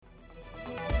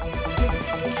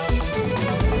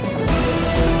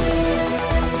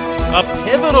A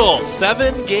pivotal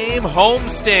 7-game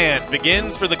homestand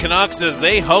begins for the Canucks as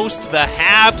they host the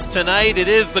Habs tonight. It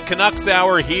is the Canucks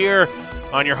Hour here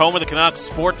on your home of the Canucks,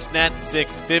 Sportsnet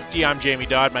 650. I'm Jamie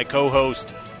Dodd, my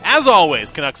co-host, as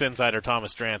always, Canucks insider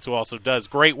Thomas Drance, who also does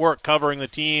great work covering the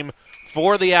team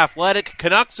for The Athletic.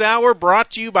 Canucks Hour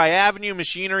brought to you by Avenue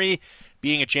Machinery.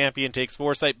 Being a champion takes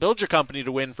foresight. Build your company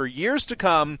to win for years to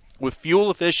come with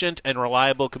fuel-efficient and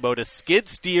reliable Kubota skid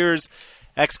steers,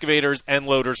 excavators, and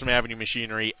loaders from Avenue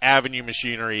Machinery,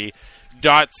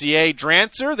 avenuemachinery.ca.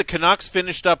 Drancer, the Canucks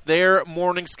finished up their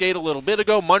morning skate a little bit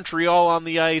ago. Montreal on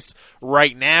the ice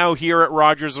right now here at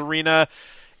Rogers Arena.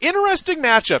 Interesting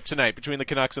matchup tonight between the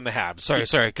Canucks and the Habs. Sorry.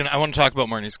 I want to talk about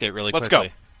morning skate really quickly. Let's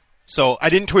go. So I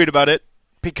didn't tweet about it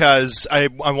because I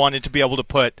wanted to be able to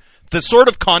put the sort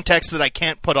of context that I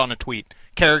can't put on a tweet,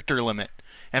 character limit,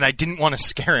 and I didn't want to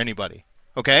scare anybody.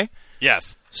 Okay?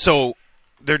 Yes. So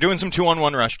they're doing some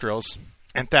 2-on-1 rush drills,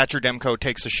 and Thatcher Demko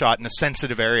takes a shot in a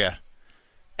sensitive area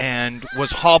and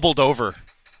was hobbled over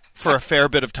for a fair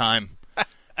bit of time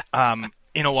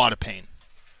in a lot of pain.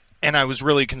 And I was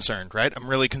really concerned, right? I'm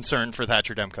really concerned for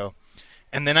Thatcher Demko.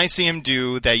 And then I see him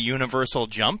do that universal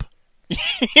jump.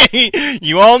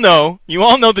 You all know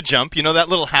the jump. You know that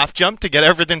little half jump to get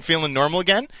everything feeling normal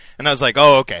again? And I was like,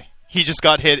 oh, okay. He just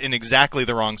got hit in exactly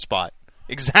the wrong spot.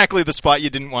 Exactly the spot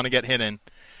you didn't want to get hit in.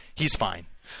 He's fine.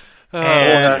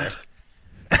 And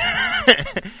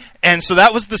so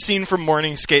that was the scene from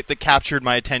Morning Skate that captured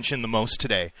my attention the most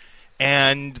today.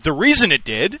 And the reason it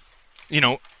did,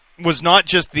 was not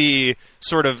just the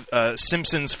sort of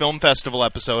Simpsons Film Festival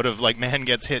episode of like man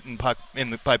gets hit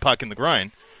by puck in the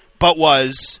groin, but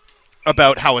was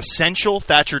about how essential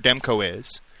Thatcher Demko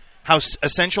is, how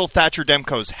essential Thatcher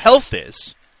Demko's health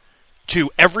is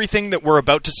to everything that we're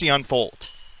about to see unfold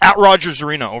at Rogers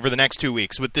Arena over the next 2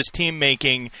 weeks, with this team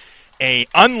making a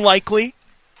unlikely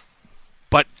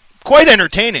but quite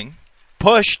entertaining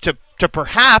push to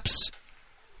perhaps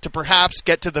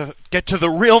get to the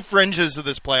real fringes of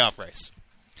this playoff race.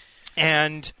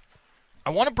 And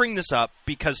I want to bring this up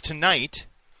because tonight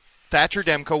Thatcher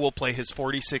Demko will play his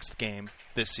 46th game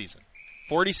this season.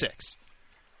 46.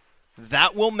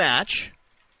 That will match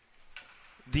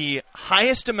the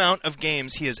highest amount of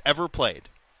games he has ever played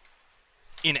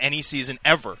in any season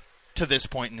ever to this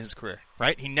point in his career,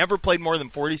 right? He never played more than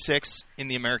 46 in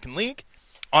the American League.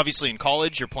 Obviously, in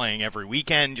college, you're playing every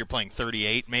weekend. You're playing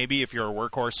 38, maybe, if you're a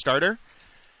workhorse starter.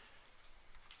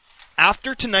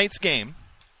 After tonight's game,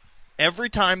 every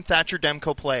time Thatcher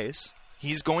Demko plays,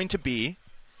 he's going to be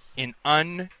in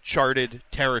uncharted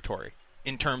territory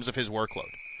in terms of his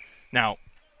workload. Now,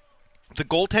 the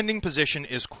goaltending position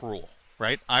is cruel,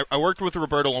 right? I worked with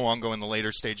Roberto Luongo in the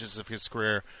later stages of his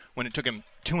career when it took him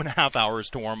 2.5 hours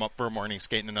to warm up for a morning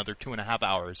skate and another 2.5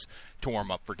 hours to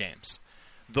warm up for games.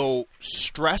 The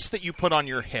stress that you put on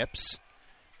your hips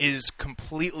is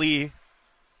completely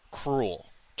cruel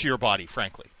to your body,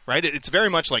 frankly, right? It's very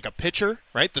much like a pitcher,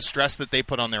 right? The stress that they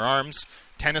put on their arms,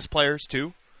 tennis players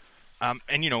too. And,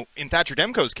 in Thatcher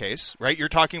Demko's case, right, you're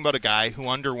talking about a guy who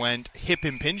underwent hip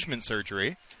impingement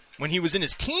surgery when he was in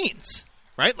his teens,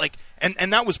 right? Like,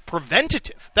 and that was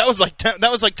preventative. That was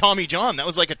like Tommy John. That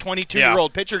was like a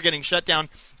 22-year-old pitcher getting shut down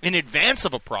in advance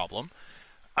of a problem.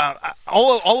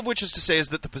 All of which is to say is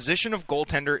that the position of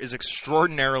goaltender is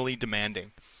extraordinarily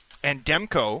demanding. And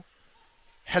Demko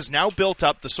has now built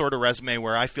up the sort of resume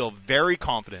where I feel very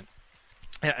confident,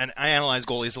 and I analyze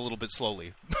goalies a little bit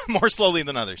slowly, more slowly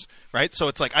than others, right? So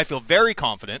it's like I feel very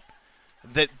confident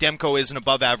that Demko is an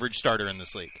above-average starter in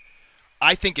this league.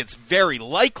 I think it's very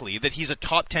likely that he's a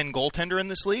top 10 goaltender in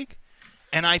this league,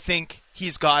 and I think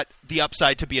he's got the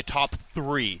upside to be a top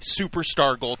 3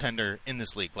 superstar goaltender in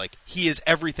this league. Like, he is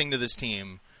everything to this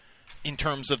team in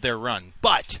terms of their run.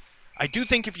 But I do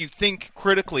think if you think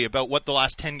critically about what the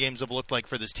last 10 games have looked like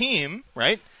for this team,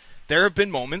 right, there have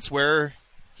been moments where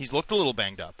he's looked a little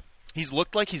banged up. He's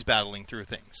looked like he's battling through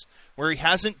things, where he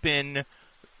hasn't been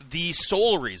the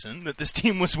sole reason that this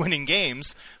team was winning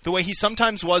games the way he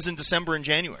sometimes was in December and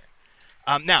January.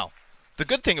 Now, the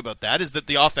good thing about that is that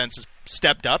the offense has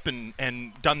stepped up and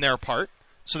done their part.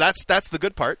 So that's the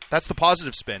good part. That's the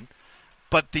positive spin.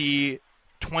 But the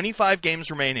 25 games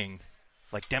remaining,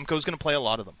 like, Demko's going to play a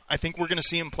lot of them. I think we're going to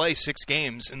see him play 6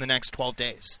 games in the next 12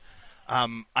 days.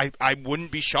 I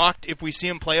wouldn't be shocked if we see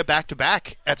him play a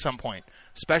back-to-back at some point,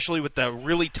 especially with the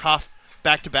really tough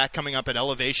back-to-back coming up at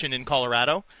Elevation in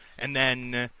Colorado, and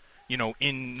then,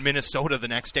 in Minnesota the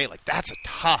next day. Like, that's a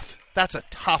tough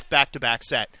back-to-back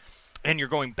set. And you're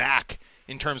going back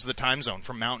in terms of the time zone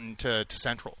from Mountain to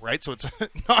Central, right? So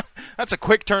that's a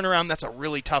quick turnaround. That's a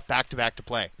really tough back-to-back to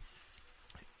play.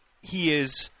 He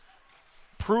is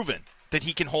proven that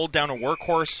he can hold down a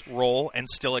workhorse role and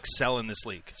still excel in this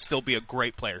league, still be a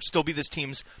great player, still be this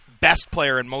team's best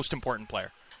player and most important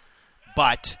player.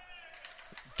 But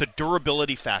the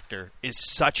durability factor is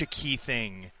such a key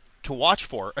thing to watch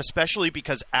for, especially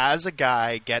because as a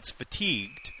guy gets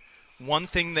fatigued, one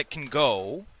thing that can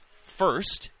go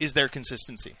first is their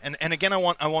consistency. And again, I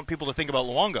want people to think about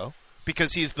Luongo,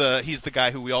 because he's the guy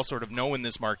who we all sort of know in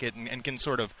this market and can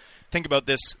sort of think about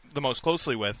this the most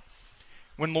closely with.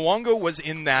 When Luongo was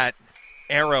in that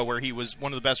era where he was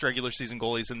one of the best regular season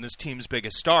goalies and this team's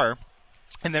biggest star,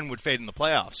 and then would fade in the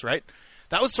playoffs, right?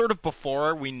 That was sort of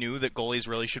before we knew that goalies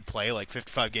really should play like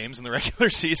 55 games in the regular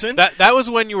season. That was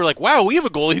when you were like, wow, we have a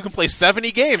goalie who can play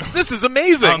 70 games. This is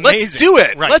amazing. Let's Amazing. do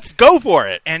it. Right. Let's go for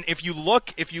it. And if you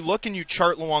look and you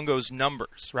chart Luongo's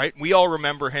numbers, right? We all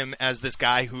remember him as this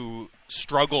guy who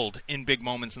struggled in big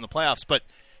moments in the playoffs. But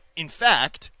in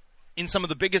fact, in some of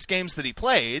the biggest games that he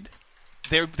played,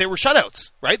 there were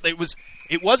shutouts, right?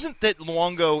 It wasn't that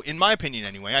Luongo, in my opinion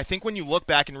anyway, I think when you look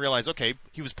back and realize, okay,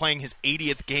 he was playing his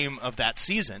 80th game of that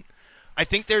season, I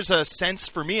think there's a sense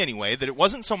for me anyway that it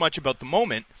wasn't so much about the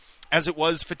moment as it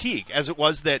was fatigue, as it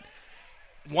was that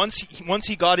once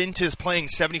he got into playing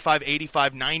 75,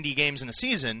 85, 90 games in a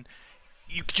season,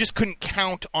 you just couldn't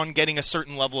count on getting a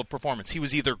certain level of performance. He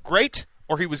was either great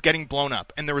or he was getting blown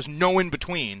up, and there was no in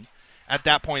between at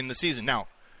that point in the season. Now,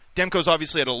 Demko's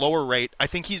obviously at a lower rate. I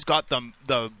think he's got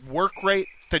the work rate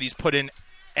that he's put in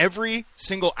every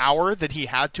single hour that he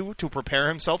had to prepare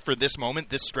himself for this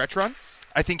moment, this stretch run.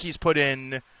 I think he's got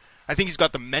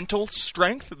the mental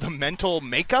strength, the mental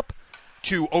makeup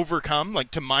to overcome,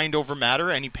 like to mind over matter,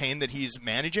 any pain that he's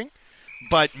managing.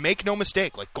 But make no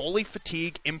mistake, like goalie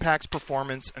fatigue impacts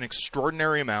performance an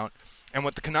extraordinary amount. And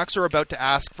what the Canucks are about to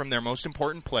ask from their most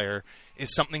important player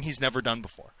is something he's never done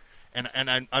before.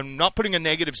 And I'm not putting a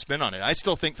negative spin on it. I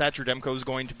still think Thatcher Demko is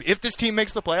going to be, if this team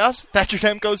makes the playoffs, Thatcher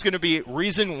Demko is going to be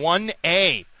reason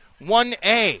 1A.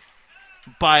 1A.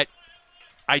 But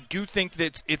I do think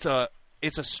that it's a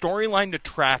storyline to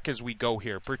track as we go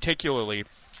here, particularly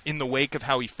in the wake of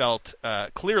how he felt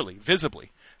clearly,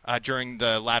 visibly, during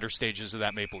the latter stages of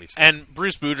that Maple Leafs game. And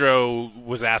Bruce Boudreau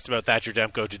was asked about Thatcher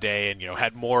Demko today, and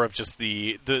had more of just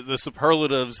the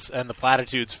superlatives and the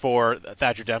platitudes for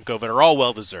Thatcher Demko, but are all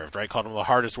well deserved, right? Called him the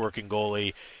hardest working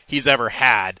goalie he's ever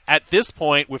had. At this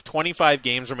point, with 25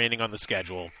 games remaining on the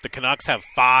schedule, the Canucks have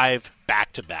 5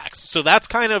 back-to-backs. So that's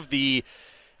kind of the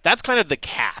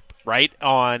cap. Right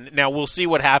on. Now we'll see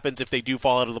what happens if they do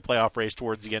fall out of the playoff race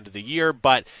towards the end of the year.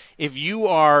 But if you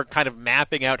are kind of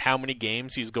mapping out how many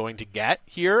games he's going to get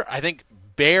here, I think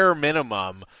bare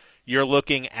minimum you're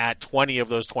looking at 20 of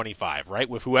those 25, right?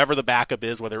 With whoever the backup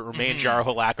is, whether it remains Jaro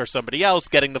Halak or somebody else,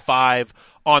 getting the 5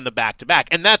 on the back-to-back.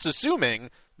 And that's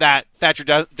assuming that Thatcher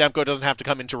Demko doesn't have to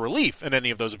come into relief in any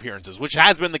of those appearances, which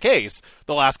has been the case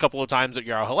the last couple of times that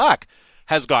Jaro Halak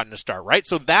has gotten a start, right?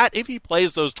 So that if he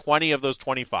plays those 20 of those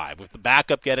 25, with the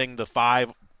backup getting the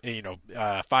 5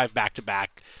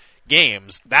 back-to-back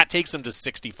games, that takes him to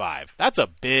 65. That's a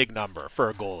big number for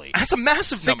a goalie. That's a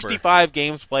massive number. 65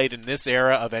 games played in this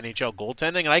era of NHL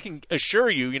goaltending, and I can assure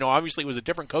you, obviously it was a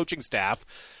different coaching staff,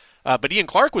 but Ian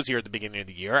Clark was here at the beginning of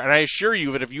the year, and I assure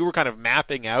you that if you were kind of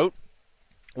mapping out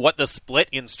what the split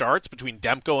in starts between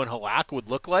Demko and Halak would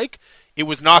look like, it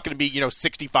was not going to be,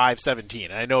 65-17.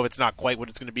 And I know it's not quite what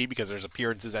it's going to be because there's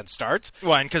appearances and starts.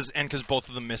 Well, and because both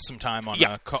of them missed some time on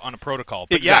a protocol.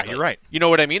 But exactly. Yeah, you're right. You know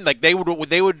what I mean? Like that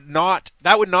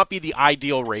would not be the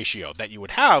ideal ratio that you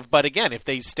would have. But again, if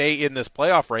they stay in this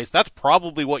playoff race, that's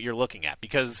probably what you're looking at,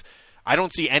 because I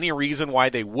don't see any reason why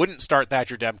they wouldn't start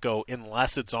Thatcher Demko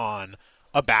unless it's on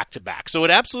a back-to-back. So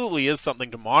it absolutely is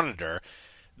something to monitor.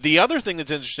 The other thing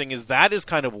that's interesting is that is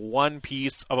kind of one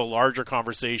piece of a larger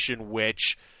conversation,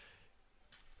 which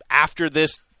after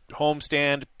this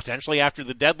homestand, potentially after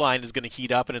the deadline, is going to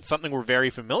heat up, and it's something we're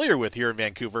very familiar with here in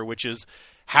Vancouver, which is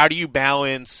how do you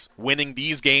balance winning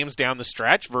these games down the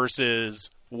stretch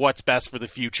versus what's best for the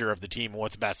future of the team and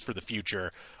what's best for the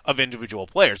future of individual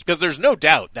players? Because there's no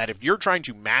doubt that if you're trying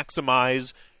to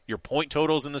maximize your point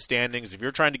totals in the standings, if you're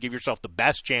trying to give yourself the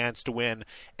best chance to win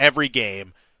every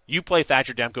game, you play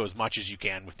Thatcher Demko as much as you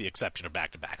can, with the exception of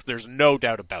back-to-backs. There's no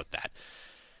doubt about that.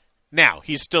 Now,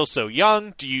 he's still so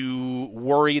young. Do you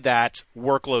worry that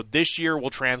workload this year will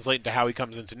translate into how he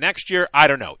comes into next year? I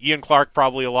don't know. Ian Clark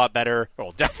probably a lot better,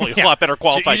 well, definitely a lot better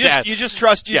qualified. You just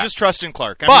trust in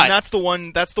Clark. I mean, that's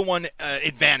the one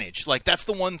advantage. Like, that's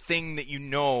the one thing that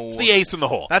It's the ace in the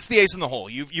hole. That's the ace in the hole.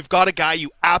 You've got a guy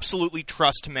you absolutely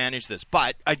trust to manage this.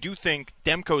 But I do think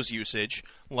Demko's usage,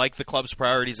 like the club's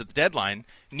priorities at the deadline,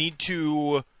 need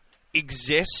to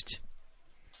exist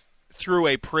through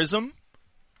a prism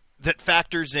that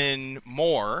factors in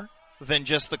more than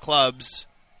just the club's,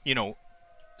 76%,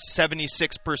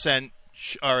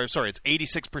 it's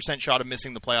 86% shot of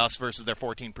missing the playoffs versus their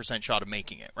 14% shot of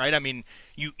making it, right? I mean,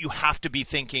 you have to be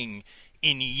thinking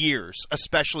in years,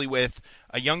 especially with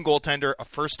a young goaltender, a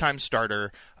first-time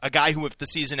starter, a guy who, if the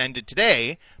season ended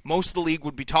today, most of the league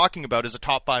would be talking about as a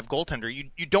top 5 goaltender.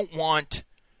 You don't want...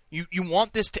 You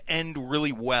want this to end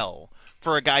really well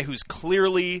for a guy who's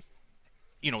clearly,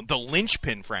 the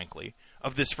linchpin, frankly,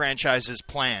 of this franchise's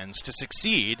plans to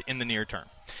succeed in the near term.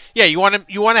 Yeah, you want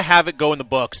to have it go in the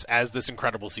books as this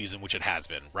incredible season, which it has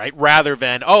been, right? Rather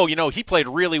than, he played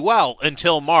really well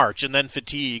until March, and then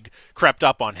fatigue crept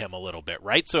up on him a little bit,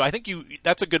 right? So I think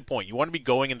that's a good point. You want to be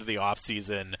going into the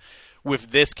offseason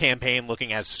with this campaign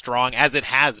looking as strong as it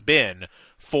has been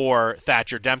for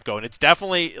Thatcher Demko. And it's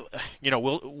definitely,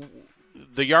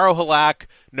 the Jaro Halak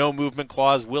no movement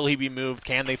clause, will he be moved?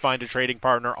 Can they find a trading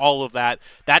partner? All of that.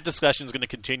 That discussion is going to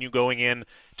continue going in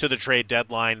to the trade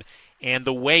deadline. And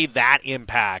the way that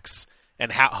impacts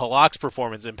and how Halak's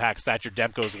performance impacts Thatcher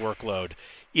Demko's workload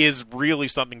is really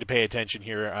something to pay attention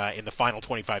here in the final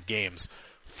 25 games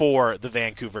for the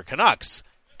Vancouver Canucks.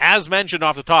 As mentioned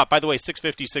off the top, by the way,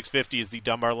 650 is the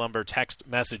Dunbar Lumber text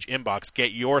message inbox.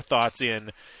 Get your thoughts in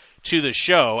to the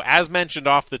show. As mentioned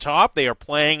off the top, they are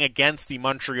playing against the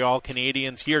Montreal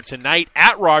Canadiens here tonight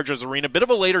at Rogers Arena. Bit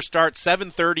of a later start,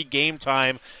 7:30 game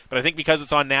time, but I think because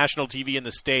it's on national TV in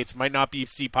the States, might not be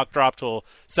see puck drop till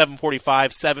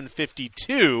 7:45,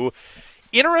 7:52.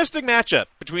 Interesting matchup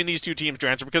between these two teams,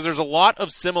 Drancer, because there's a lot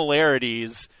of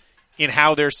similarities in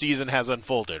how their season has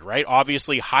unfolded, right?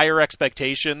 Obviously, higher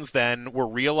expectations than were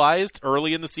realized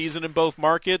early in the season in both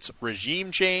markets. Regime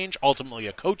change, ultimately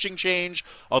a coaching change,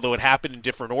 although it happened in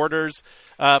different orders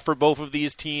for both of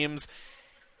these teams.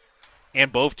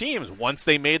 And both teams, once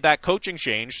they made that coaching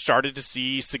change, started to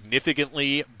see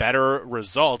significantly better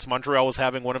results. Montreal was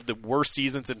having one of the worst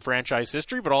seasons in franchise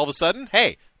history, but all of a sudden,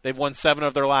 hey, they've won 7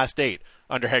 of their last 8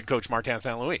 under head coach Martin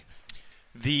St. Louis.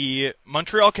 The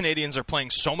Montreal Canadiens are playing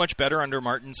so much better under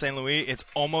Martin St. Louis, it's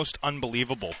almost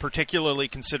unbelievable, particularly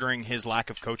considering his lack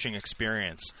of coaching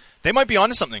experience. They might be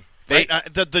onto something. Right?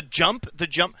 The jump,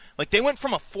 like they went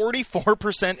from a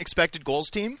 44% expected goals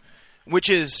team, which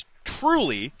is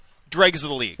truly dregs of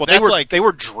the league. Well, they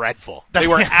were dreadful. They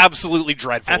were absolutely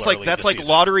dreadful. That's like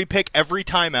lottery pick every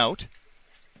time out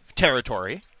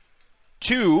territory.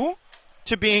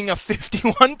 To being a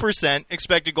 51%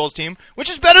 expected goals team, which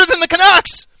is better than the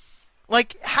Canucks.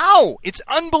 Like, how? It's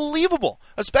unbelievable,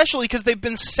 especially because they've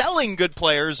been selling good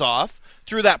players off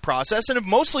through that process and have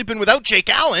mostly been without Jake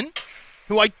Allen,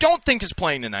 who I don't think is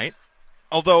playing tonight.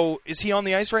 Although, is he on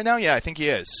the ice right now? Yeah, I think he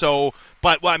is. So,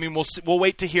 we'll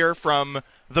wait to hear from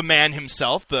the man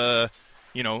himself, the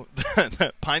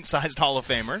pint-sized Hall of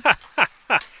Famer.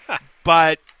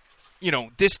 But,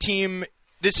 this team...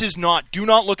 do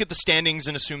not look at the standings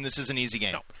and assume this is an easy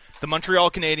game. No. The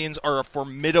Montreal Canadiens are a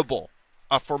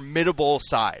formidable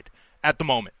side at the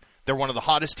moment. They're one of the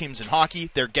hottest teams in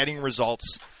hockey. They're getting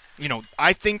results.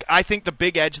 I think the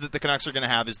big edge that the Canucks are going to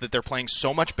have is that they're playing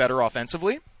so much better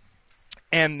offensively.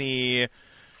 And the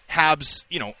Habs,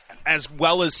 as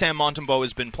well as Sam Montembeault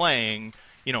has been playing,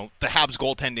 the Habs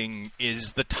goaltending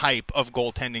is the type of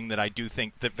goaltending that I do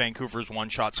think that Vancouver's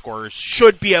one-shot scorers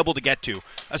should be able to get to,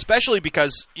 especially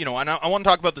because, and I want to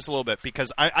talk about this a little bit,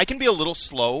 because I can be a little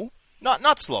slow,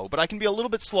 not slow, but I can be a little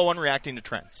bit slow on reacting to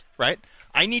trends, right?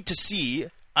 I need to see,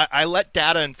 I let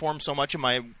data inform so much of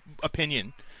my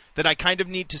opinion that I kind of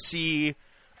need to see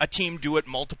a team do it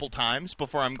multiple times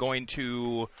before I'm going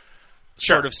to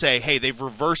sort of say, hey, they've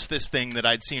reversed this thing that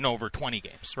I'd seen over 20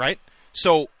 games, right?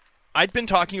 So I'd been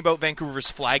talking about Vancouver's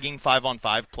flagging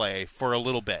 5-on-5 play for a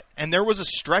little bit, and there was a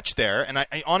stretch there, and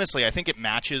I honestly think it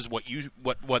matches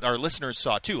what our listeners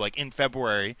saw too. Like in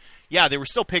February, yeah, they were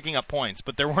still picking up points,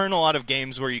 but there weren't a lot of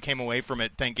games where you came away from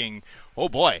it thinking, oh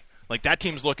boy, like that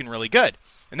team's looking really good.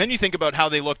 And then you think about how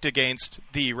they looked against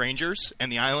the Rangers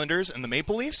and the Islanders and the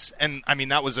Maple Leafs, and I mean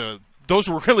those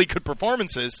were really good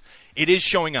performances. It is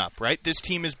showing up, right? This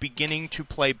team is beginning to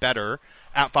play better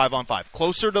at 5-on-5,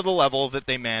 closer to the level that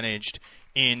they managed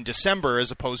in December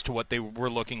as opposed to what they were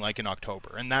looking like in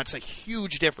October. And that's a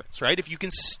huge difference, right? If you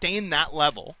can sustain that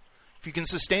level,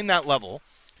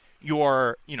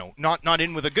 you're, not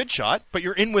in with a good shot, but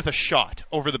you're in with a shot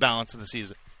over the balance of the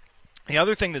season. The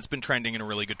other thing that's been trending in a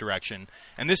really good direction,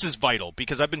 and this is vital,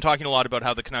 because I've been talking a lot about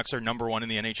how the Canucks are number 1 in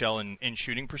the NHL in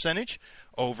shooting percentage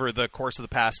over the course of the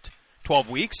past 12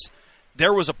 weeks.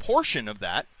 There was a portion of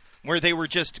that where they were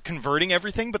just converting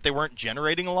everything, but they weren't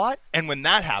generating a lot. And when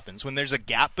that happens, when there's a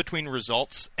gap between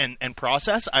results and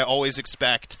process, I always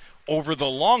expect over the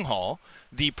long haul,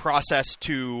 the process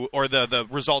to, or the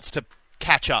results to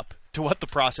catch up to what the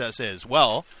process is.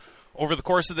 Well, over the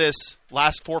course of this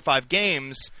last 4 or 5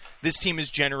 games, this team is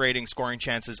generating scoring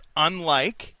chances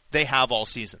unlike they have all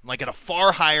season, like at a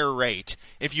far higher rate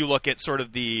if you look at sort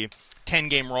of the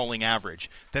 10-game rolling average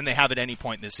than they have at any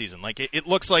point this season. Like it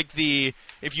looks like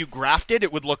if you graphed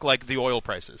it would look like the oil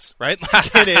prices, right?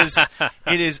 Like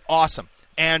it is awesome.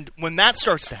 And when that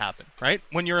starts to happen, right?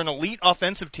 When you're an elite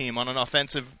offensive team on an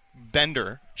offensive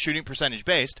bender, shooting percentage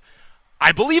based,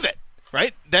 I believe it,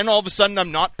 right? Then all of a sudden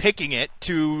I'm not picking it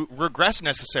to regress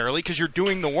necessarily because you're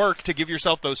doing the work to give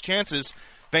yourself those chances.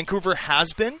 Vancouver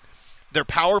has been. Their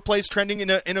power play is trending in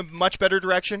a much better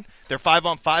direction. Their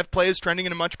 5-on-5 play is trending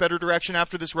in a much better direction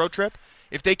after this road trip.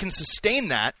 If they can sustain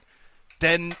that,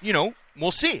 then,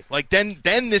 we'll see. Like then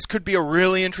this could be a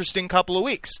really interesting couple of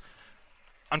weeks.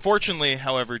 Unfortunately,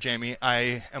 however, Jamie,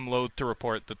 I am loath to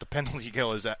report that the penalty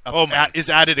kill is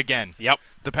added again. Yep.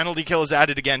 The penalty kill is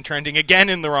added again, trending again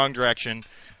in the wrong direction.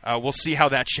 We'll see how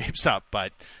that shapes up,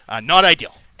 but not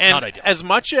ideal. And not ideal. As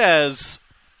much as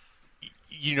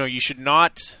you should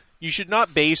not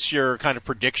base your kind of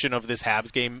prediction of this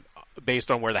Habs game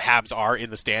based on where the Habs are in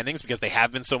the standings, because they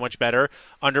have been so much better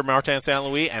under Martin St.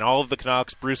 Louis, and all of the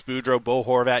Canucks, Bruce Boudreau, Bo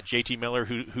Horvat, JT Miller,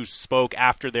 who spoke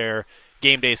after their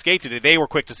game day skate today, they were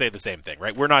quick to say the same thing,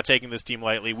 right? We're not taking this team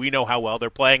lightly. We know how well they're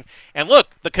playing. And look,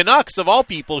 the Canucks, of all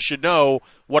people, should know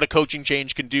what a coaching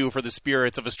change can do for the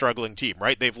spirits of a struggling team,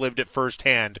 right? They've lived it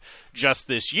firsthand just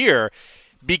this year.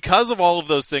 Because of all of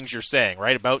those things you're saying,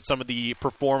 right, about some of the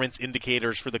performance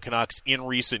indicators for the Canucks in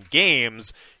recent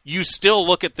games, you still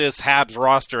look at this Habs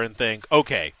roster and think,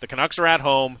 okay, the Canucks are at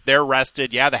home, they're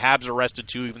rested. Yeah, the Habs are rested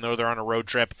too, even though they're on a road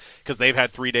trip because they've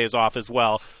had 3 days off as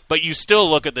well. But you still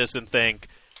look at this and think,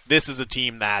 this is a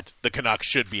team that the Canucks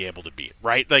should be able to beat,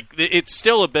 right? Like, it's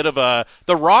still a bit of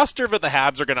the roster that the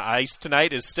Habs are going to ice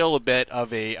tonight is still a bit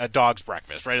of a dog's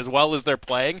breakfast, right? As well as they're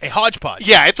playing. A hodgepodge.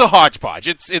 Yeah, it's a hodgepodge.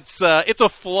 It's a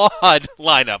flawed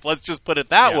lineup. Let's just put it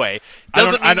that way.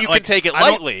 Doesn't mean you can take it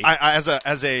lightly.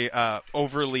 As a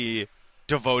overly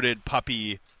devoted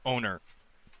puppy owner,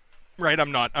 right,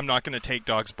 I'm not going to take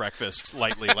dog's breakfast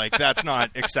lightly. Like, that's not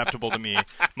acceptable to me.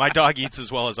 My dog eats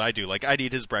as well as I do. Like, I'd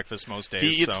eat his breakfast most days.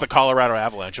 He eats the Colorado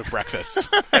Avalanche of breakfast.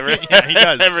 Yeah, he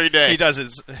does. Every day. He does.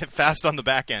 It's fast on the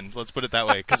back end, let's put it that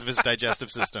way, because of his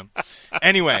digestive system.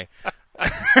 Anyway,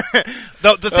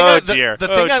 the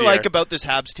thing I like about this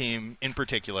Habs team in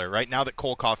particular, right, now that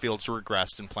Cole Caulfield's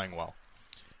regressed and playing well,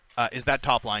 is that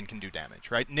top line can do damage,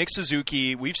 right? Nick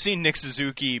Suzuki, we've seen Nick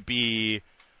Suzuki be...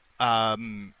 I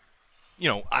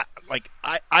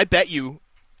bet you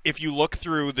if you look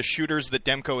through the shooters that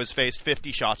Demko has faced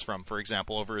 50 shots from, for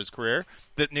example, over his career,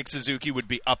 that Nick Suzuki would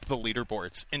be up the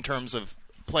leaderboards in terms of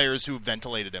players who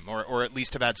ventilated him or at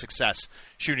least have had success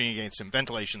shooting against him.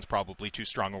 Ventilation's probably too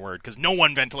strong a word because no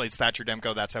one ventilates Thatcher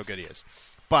Demko. That's how good he is.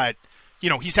 But,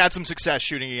 he's had some success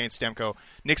shooting against Demko.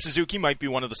 Nick Suzuki might be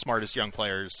one of the smartest young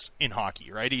players in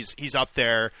hockey, right? He's up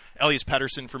there. Elias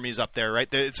Pettersson for me is up there,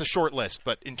 right? It's a short list,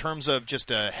 but in terms of just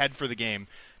a head for the game,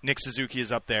 Nick Suzuki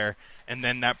is up there. And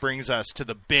then that brings us to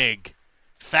the big,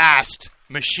 fast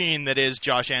machine that is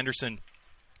Josh Anderson.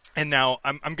 And now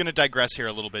I'm going to digress here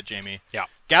a little bit, Jamie. Yeah.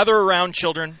 Gather around,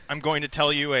 children. I'm going to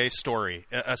tell you a story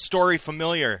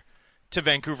familiar to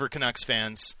Vancouver Canucks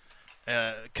fans.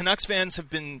 Canucks fans have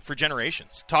been for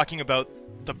generations talking about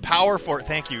the power forward.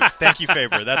 Thank you,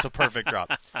 Faber. That's a perfect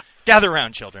drop. Gather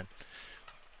around, children.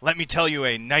 Let me tell you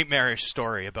a nightmarish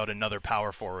story about another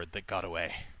power forward that got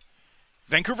away.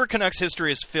 Vancouver Canucks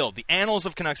history is filled. The annals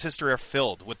of Canucks history are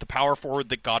filled with the power forward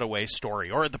that got away story,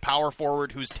 or the power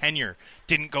forward whose tenure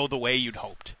didn't go the way you'd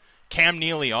hoped. Cam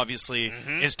Neely, obviously,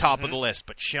 is top of the list,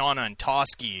 but Shiana and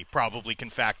Toski probably can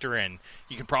factor in.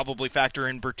 You can probably factor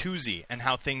in Bertuzzi and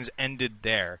how things ended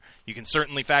there. You can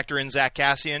certainly factor in Zach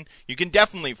Kassian. You can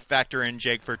definitely factor in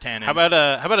Jake Virtanen. How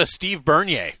about a Steve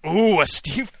Bernier? Ooh, a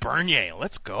Steve Bernier.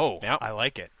 Let's go. Yep. I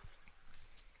like it.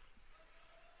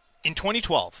 In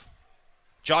 2012,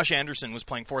 Josh Anderson was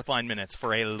playing fourth-line minutes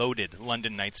for a loaded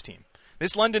London Knights team.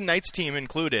 This London Knights team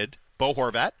included Bo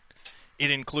Horvat.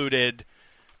 It included...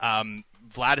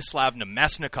 Vladislav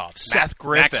Nemesnikov, Seth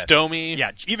Griffith. Max Domi. Yeah,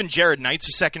 even Jared Knight's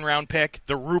a second-round pick.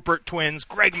 The Rupert twins,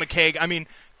 Greg McKaig. I mean,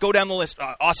 go down the list.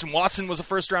 Austin Watson was a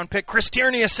first-round pick. Chris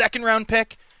Tierney, a second-round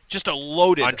pick. Just a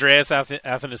loaded... Andreas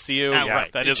Athanasiou. Yeah,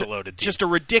 right. That is a loaded team. Just a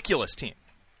ridiculous team.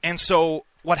 And so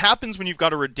what happens when you've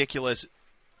got a ridiculous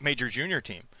major junior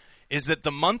team is that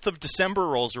the month of December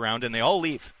rolls around and they all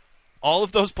leave. All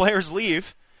of those players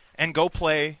leave. and go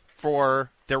play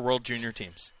for their World Junior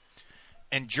teams.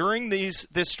 And during this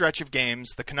stretch of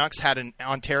games, the Canucks had an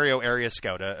Ontario area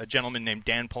scout, a gentleman named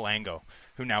Dan Palango,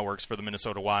 who now works for the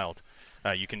Minnesota Wild.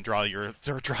 You can draw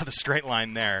the straight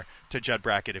line there to Judd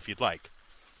Brackett if you'd like.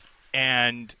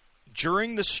 And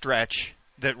during the stretch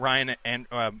that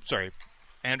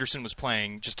Anderson was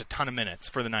playing just a ton of minutes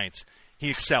for the Knights, he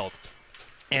excelled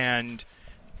and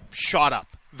shot up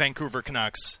Vancouver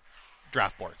Canucks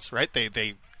draft boards. Right?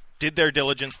 They did their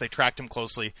diligence. They tracked him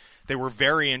closely. They were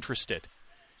very interested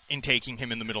in taking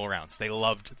him in the middle rounds. They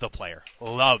loved the player.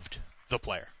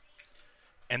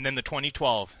 And then the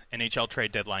 2012 NHL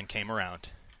trade deadline came around,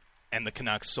 and the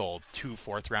Canucks sold 2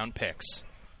 fourth-round picks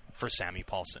for Sammy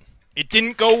Paulson. It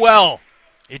didn't go well.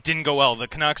 The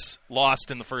Canucks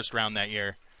lost in the first round that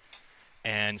year,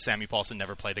 and Sammy Paulson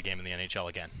never played a game in the NHL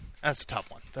again. That's a tough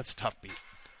one. That's a tough beat.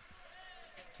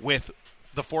 With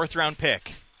the fourth-round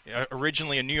pick,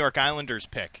 originally a New York Islanders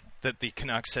pick that the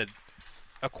Canucks had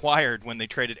acquired when they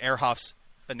traded Ehrhoff's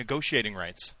negotiating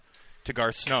rights to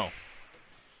Garth Snow,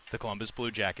 the Columbus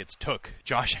Blue Jackets took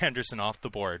Josh Anderson off the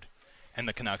board, and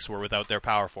the Canucks were without their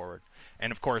power forward.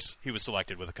 And, of course, he was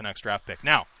selected with a Canucks draft pick.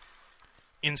 Now,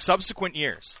 in subsequent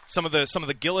years, some of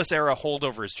the Gillis-era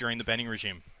holdovers during the Benning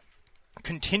regime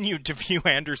continued to view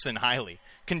Anderson highly,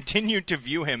 continued to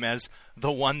view him as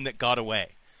the one that got away.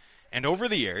 And over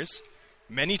the years,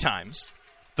 many times,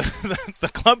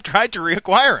 the club tried to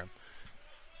reacquire him.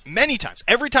 Many times.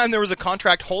 Every time there was a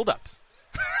contract holdup,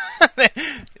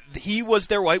 he was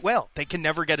their white whale. They can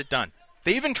never get it done.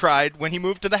 They even tried when he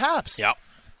moved to the Habs. Yep.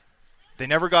 They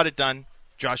never got it done.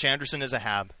 Josh Anderson is a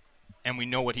Hab, and we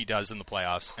know what he does in the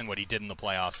playoffs and what he did in the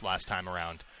playoffs last time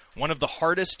around. One of the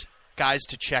hardest guys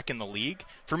to check in the league.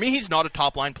 For me, he's not a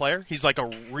top-line player. He's like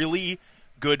a really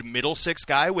good middle six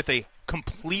guy with a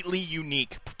completely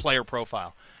unique player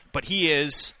profile. But he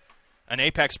is an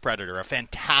apex predator, a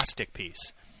fantastic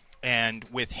piece. And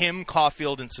with him,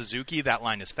 Caulfield, and Suzuki, that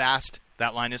line is fast,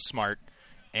 that line is smart,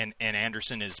 and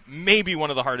Anderson is maybe one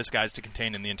of the hardest guys to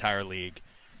contain in the entire league.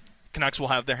 Canucks will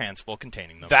have their hands full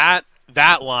containing them.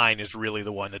 That line is really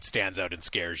the one that stands out and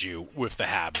scares you with the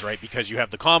Habs, right? Because you have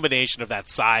the combination of that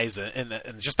size and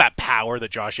just that power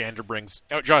that Josh Anderson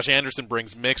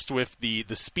brings mixed with the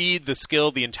speed, the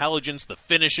skill, the intelligence, the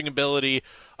finishing ability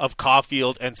of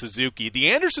Caulfield and Suzuki.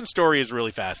 The Anderson story is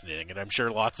really fascinating, and I'm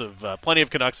sure plenty of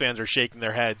Canucks fans are shaking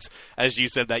their heads, as you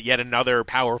said, that yet another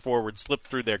power forward slipped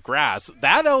through their grasp.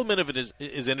 That element of it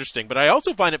is interesting, but I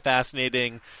also find it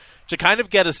fascinating to kind of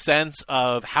get a sense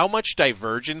of how much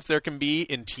divergence there can be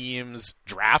in teams'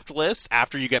 draft lists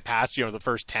after you get past, the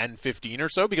first 10, 15 or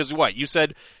so. Because you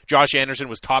said Josh Anderson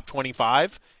was top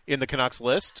 25 in the Canucks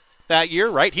list that year,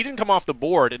 right? He didn't come off the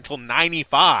board until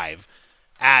 95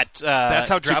 at that's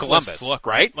how draft Columbus, lists look,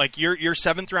 right? Like your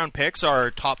seventh round picks are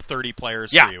top 30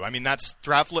 players for you. I mean, that's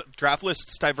draft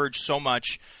lists diverge so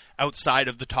much outside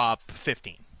of the top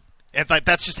 15. And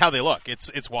that's just how they look.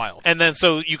 It's wild. And then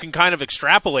so you can kind of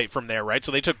extrapolate from there, right?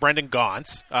 So they took Brendan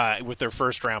Gaunce with their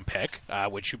first-round pick,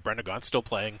 which Brendan Gaunce still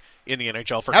playing in the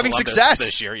NHL for having Columbus success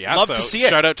this year. Yeah, love to see it.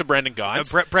 Shout out to Brendan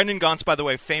Gaunce. Brendan Gaunce, by the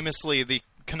way, famously the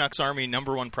Canucks Army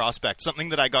 #1 prospect, something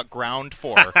that I got ground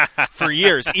for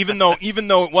years, even though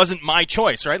it wasn't my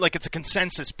choice, right? Like, it's a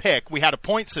consensus pick. We had a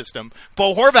point system.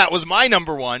 Bo Horvat was my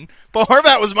number one,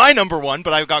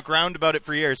 but I got ground about it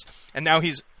for years, and now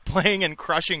he's playing and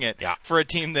crushing it for a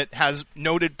team that has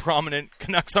noted prominent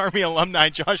Canucks Army alumni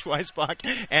Josh Weissbach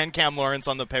and Cam Lawrence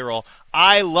on the payroll.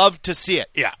 I love to see it.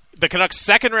 Yeah. The Canucks'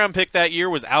 second-round pick that year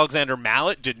was Alexander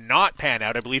Mallet. Did not pan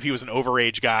out. I believe he was an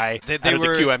overage guy out of the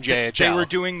QMJHL. They were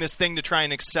doing this thing to try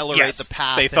and accelerate the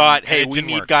path. They thought, hey, we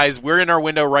need guys. We're in our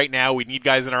window right now. We need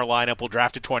guys in our lineup. We'll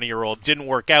draft a 20-year-old. Didn't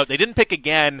work out. They didn't pick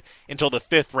again until the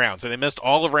 5th round. So they missed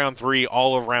all of round 3,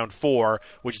 all of round 4,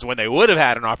 which is when they would have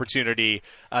had an opportunity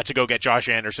to go get Josh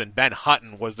Anderson. Ben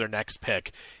Hutton was their next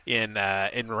pick in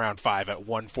round 5 at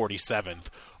 147th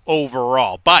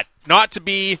overall. But not to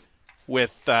be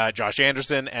with Josh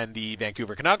Anderson and the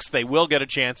Vancouver Canucks. They will get a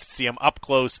chance to see him up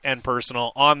close and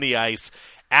personal on the ice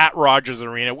at Rogers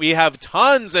Arena. We have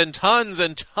tons and tons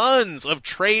and tons of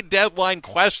trade deadline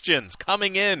questions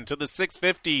coming in to the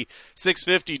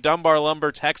 650 Dunbar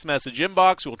Lumber text message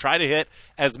inbox. We'll try to hit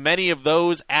as many of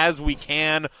those as we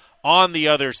can on the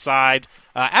other side.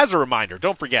 As a reminder,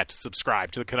 don't forget to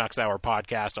subscribe to the Canucks Hour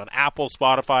podcast on Apple,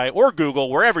 Spotify, or Google,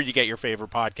 wherever you get your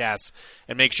favorite podcasts,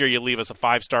 and make sure you leave us a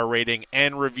 5-star rating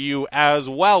and review as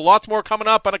well. Lots more coming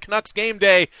up on a Canucks game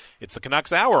day. It's the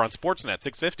Canucks Hour on Sportsnet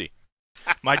 650.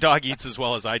 My dog eats as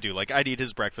well as I do. Like, I'd eat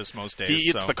his breakfast most days. He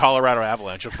eats the Colorado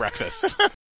Avalanche of breakfasts.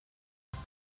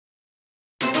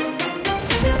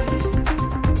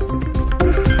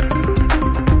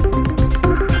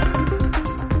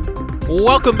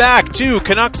 Welcome back to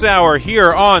Canucks Hour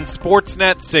here on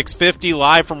Sportsnet 650,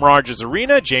 live from Rogers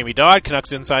Arena. Jamie Dodd,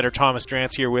 Canucks insider Thomas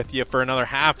Drance here with you for another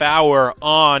half hour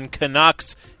on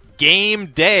Canucks game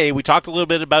day. We talked a little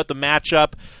bit about the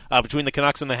matchup between the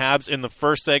Canucks and the Habs in the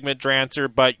first segment, Drancer,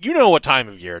 but you know what time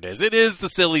of year it is. It is the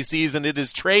silly season. It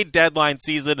is trade deadline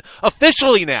season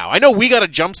officially now. I know we got a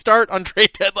jump start on trade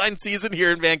deadline season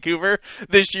here in Vancouver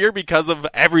this year because of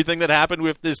everything that happened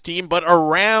with this team, but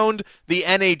around the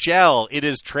NHL, it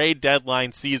is trade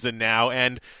deadline season now,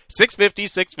 and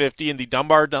 650 in the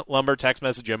Dunbar Lumber text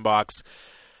message inbox.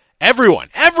 Everyone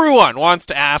wants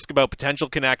to ask about potential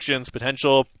connections, a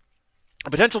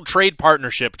potential trade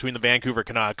partnership between the Vancouver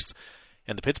Canucks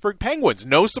and the Pittsburgh Penguins.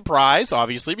 No surprise,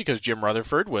 obviously, because Jim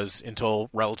Rutherford was,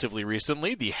 until relatively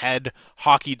recently, the head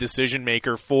hockey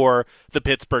decision-maker for the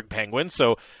Pittsburgh Penguins.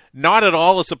 So not at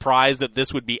all a surprise that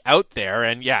this would be out there.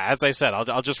 And yeah, as I said,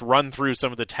 I'll just run through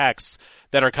some of the texts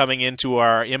that are coming into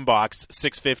our inbox.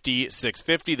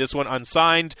 650. This one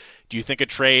unsigned. Do you think a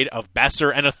trade of Besser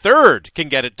and a third can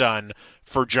get it done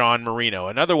for John Marino?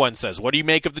 Another one says, what do you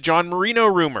make of the John Marino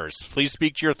rumors? Please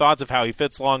speak to your thoughts of how he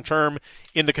fits long-term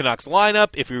in the Canucks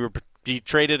lineup. If he were to be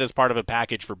traded as part of a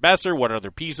package for Besser, what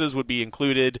other pieces would be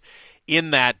included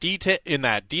in that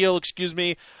deal?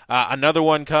 Another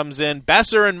one comes in,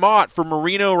 Besser and Mott for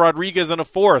Marino, Rodriguez, and a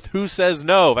fourth. Who says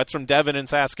no? That's from Devin in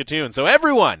Saskatoon. So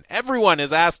everyone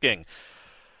is asking,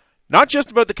 not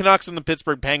just about the Canucks and the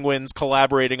Pittsburgh Penguins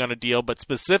collaborating on a deal, but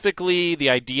specifically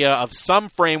the idea of some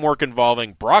framework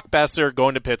involving Brock Besser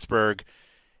going to Pittsburgh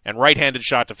and right-handed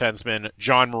shot defenseman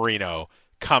John Marino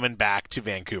coming back to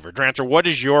Vancouver. Drancer, what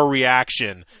is your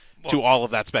reaction to all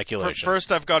of that speculation?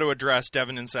 First, I've got to address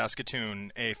Devin in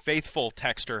Saskatoon. A faithful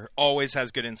texter, always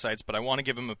has good insights, but I want to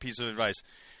give him a piece of advice.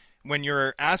 When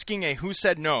you're asking a who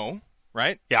said no,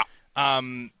 right? Yeah. A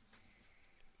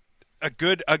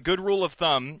good rule of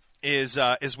thumb is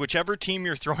whichever team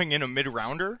you're throwing in a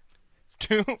mid-rounder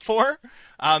for,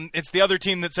 it's the other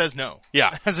team that says no.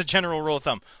 Yeah. As a general rule of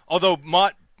thumb. Although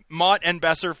Mott and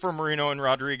Besser for Marino and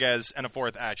Rodriguez and a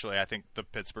fourth, actually, I think the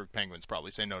Pittsburgh Penguins probably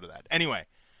say no to that. Anyway.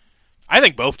 I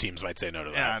think both teams might say no to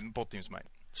that. Yeah, both teams might.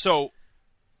 So,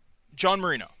 John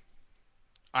Marino.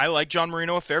 I like John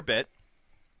Marino a fair bit.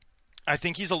 I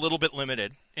think he's a little bit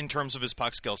limited in terms of his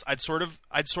puck skills. I'd sort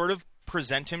of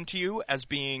present him to you as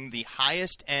being the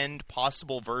highest end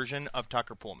possible version of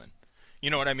Tucker Pullman. You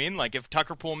know what I mean? Like if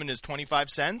Tucker Pullman is 25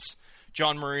 cents,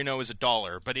 John Marino is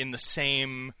 $1, but in the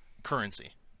same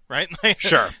currency, right?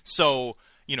 Sure. So,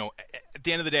 at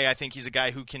the end of the day, I think he's a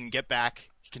guy who can get back.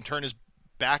 He can turn his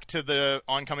back to the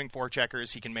oncoming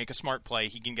forecheckers. He can make a smart play.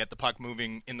 He can get the puck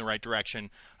moving in the right direction.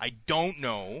 I don't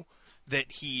know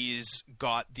that he's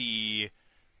got the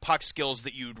puck skills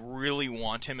that you'd really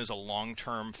want him as a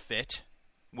long-term fit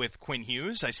with Quinn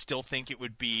Hughes. I still think it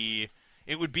would be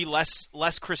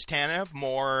less Chris Tanev,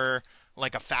 more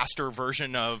like a faster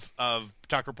version of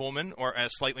Tucker Pullman, or a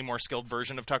slightly more skilled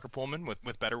version of Tucker Pullman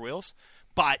with better wheels.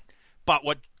 But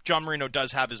what John Marino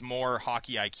does have is more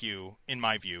hockey IQ, in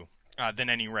my view,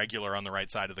 than any regular on the right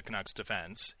side of the Canucks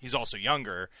defense. He's also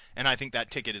younger, and I think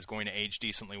that ticket is going to age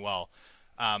decently well.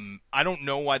 I don't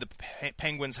know why the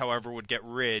Penguins, however, would get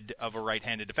rid of a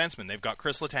right-handed defenseman. They've got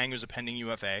Chris Letang, who's a pending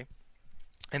UFA,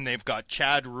 and they've got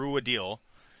Chad Ruhwedel.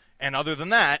 And other than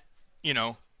that,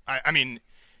 I mean,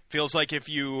 feels like if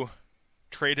you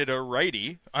traded a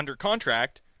righty under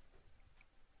contract,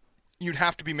 you'd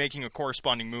have to be making a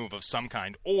corresponding move of some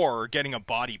kind, or getting a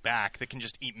body back that can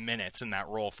just eat minutes in that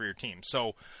role for your team.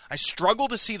 So I struggle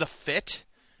to see the fit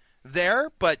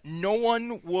there, but no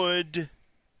one would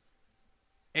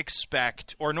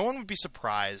expect, or no one would be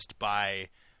surprised by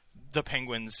the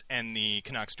Penguins and the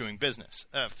Canucks doing business.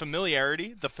 The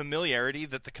familiarity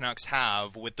that the Canucks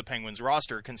have with the Penguins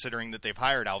roster, considering that they've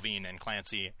hired Alvin and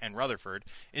Clancy and Rutherford,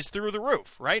 is through the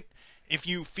roof, right? If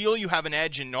you feel you have an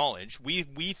edge in knowledge, we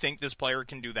think this player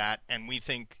can do that, and we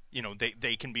think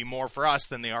they can be more for us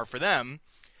than they are for them.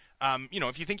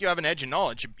 If you think you have an edge in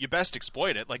knowledge, you best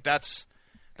exploit it. Like that's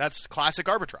classic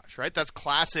arbitrage, right? That's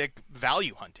classic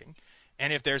value hunting.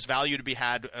 And if there's value to be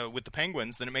had with the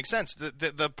Penguins, then it makes sense.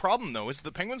 The problem, though, is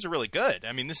the Penguins are really good.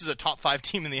 I mean, this is a top 5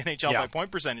 team in the NHL by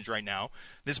point percentage right now.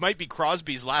 This might be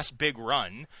Crosby's last big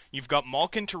run. You've got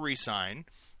Malkin to re-sign.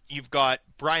 You've got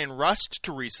Brian Rust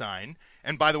to re-sign.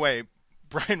 And by the way,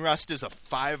 Brian Rust is a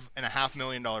 $5.5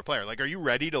 million player. Like, are you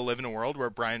ready to live in a world where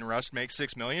Brian Rust makes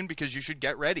 $6 million? Because you should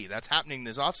get ready. That's happening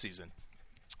this offseason,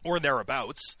 or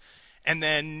thereabouts. And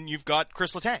then you've got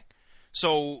Chris Letang.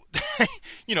 So,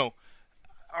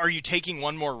 are you taking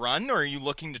one more run, or are you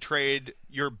looking to trade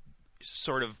your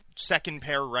sort of second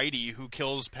pair righty who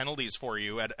kills penalties for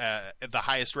you at the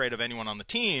highest rate of anyone on the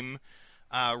team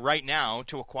right now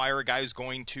to acquire a guy who's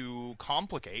going to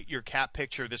complicate your cap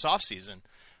picture this offseason.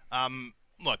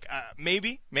 Look,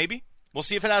 maybe. We'll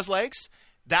see if it has legs.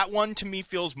 That one, to me,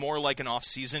 feels more like an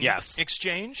off-season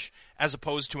exchange as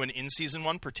opposed to an in-season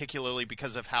one, particularly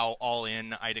because of how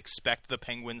all-in I'd expect the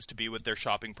Penguins to be with their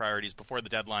shopping priorities before the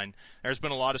deadline. There's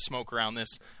been a lot of smoke around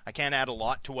this. I can't add a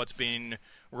lot to what's being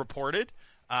reported,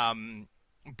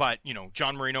 but,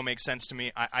 John Marino makes sense to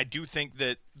me. I do think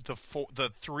that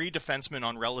the three defensemen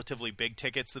on relatively big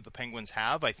tickets that the Penguins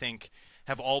have, I think,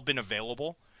 have all been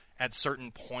available at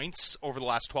certain points over the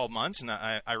last 12 months, and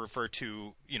I refer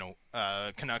to,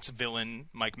 Canucks villain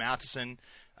Mike Matheson,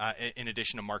 in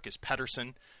addition to Marcus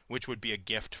Pettersson, which would be a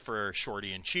gift for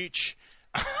Shorty and Cheech.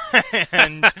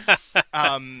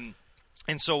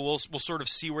 And so we'll sort of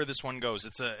see where this one goes.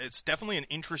 It's definitely an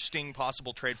interesting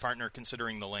possible trade partner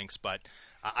considering the links, but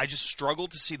I just struggle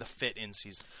to see the fit in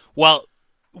season. Well,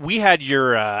 we had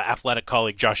your athletic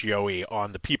colleague Josh Yohe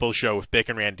on the People Show with Bick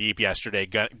and Randeep yesterday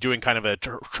doing kind of a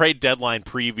trade deadline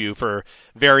preview for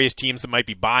various teams that might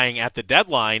be buying at the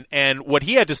deadline. And what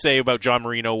he had to say about John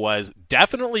Marino was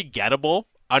definitely gettable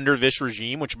under this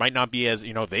regime, which might not be as,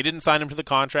 they didn't sign him to the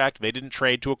contract. They didn't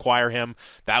trade to acquire him.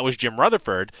 That was Jim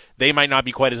Rutherford. They might not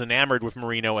be quite as enamored with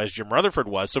Marino as Jim Rutherford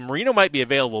was. So Marino might be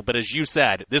available, but as you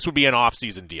said, this would be an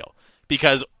off-season deal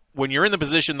because when you're in the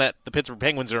position that the Pittsburgh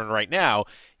Penguins are in right now,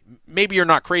 maybe you're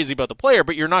not crazy about the player,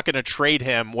 but you're not going to trade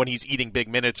him when he's eating big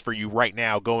minutes for you right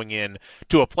now going in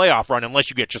to a playoff run unless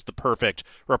you get just the perfect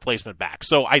replacement back.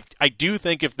 So I do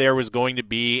think if there was going to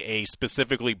be a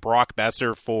specifically Brock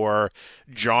Boeser for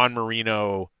John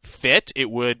Marino fit, it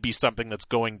would be something that's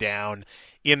going down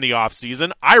in the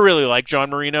offseason. I really like John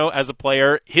Marino as a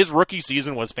player. His rookie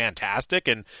season was fantastic,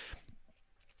 and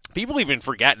people even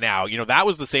forget now, that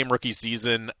was the same rookie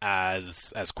season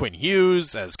as Quinn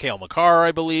Hughes, as Cale Makar,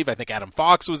 I believe. I think Adam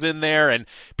Fox was in there, and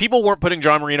people weren't putting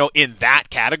John Marino in that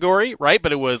category, right?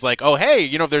 But it was like, oh,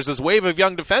 hey, there's this wave of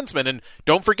young defensemen, and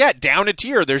don't forget, down a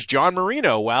tier, there's John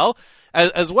Marino. Well,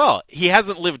 as well, he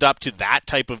hasn't lived up to that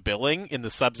type of billing in the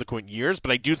subsequent years, but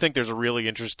I do think there's a really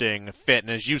interesting fit. And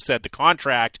as you said, the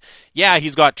contract,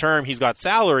 he's got term, he's got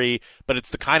salary, but it's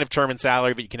the kind of term and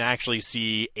salary that you can actually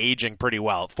see aging pretty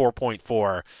well. 4.4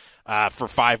 for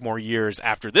 5 more years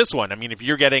after this one. I mean, if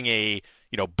you're getting a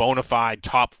bona fide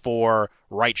top 4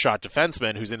 right shot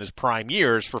defenseman who's in his prime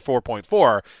years for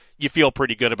 4.4, you feel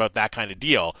pretty good about that kind of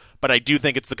deal. But I do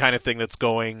think it's the kind of thing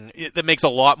that makes a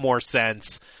lot more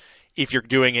sense if you're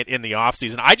doing it in the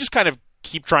offseason. I just kind of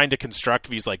keep trying to construct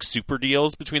these super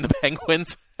deals between the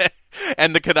Penguins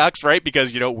and the Canucks, right?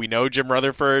 Because, we know Jim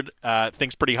Rutherford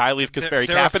thinks pretty highly of Kasperi Kapanen.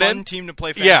 They're a fun team to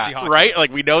play fantasy hockey.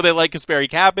 Right? We know they like Kasperi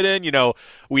Kapanen.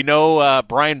 We know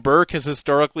Brian Burke has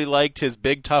historically liked his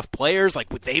big, tough players.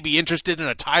 Would they be interested in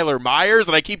a Tyler Myers?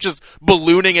 And I keep just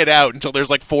ballooning it out until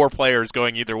there's 4 players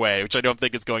going either way, which I don't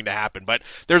think is going to happen. But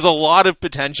there's a lot of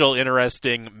potential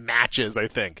interesting matches, I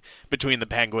think, between the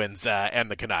Penguins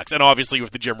and the Canucks. And obviously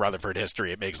with the Jim Rutherford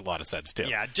history, it makes a lot of sense too.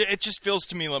 Yeah, it just feels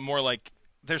to me more like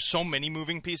there's so many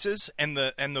moving pieces, and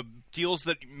the deals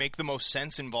that make the most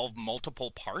sense involve multiple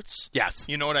parts. Yes,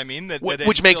 you know what I mean.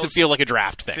 Which makes it feel like a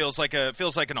draft thing. Feels like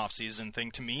an off-season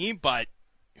thing to me, but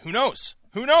who knows?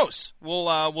 Who knows?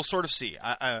 We'll sort of see.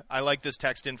 I like this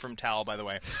text in from Tal, by the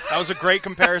way. That was a great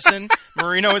comparison.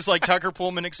 Marino is like Tucker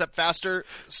Pullman, except faster,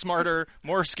 smarter,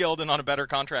 more skilled, and on a better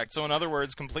contract. So in other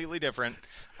words, completely different.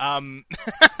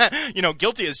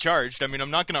 Guilty as charged. I mean,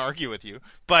 I'm not going to argue with you,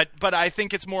 but I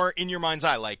think it's more in your mind's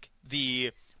eye, like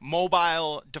the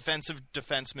mobile defensive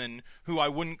defenseman who I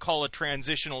wouldn't call a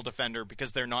transitional defender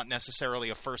because they're not necessarily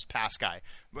a first pass guy.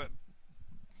 But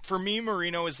for me,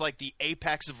 Marino is like the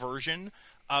apex version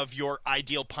of your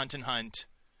ideal punt and hunt,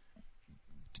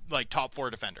 top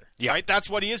 4 defender. Yeah. Right? That's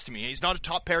what he is to me. He's not a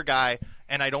top pair guy,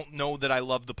 and I don't know that I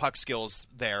love the puck skills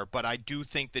there, but I do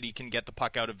think that he can get the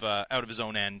puck out of his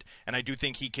own end, and I do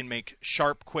think he can make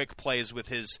sharp, quick plays with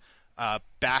his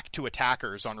back to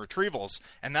attackers on retrievals,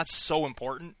 and that's so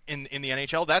important in the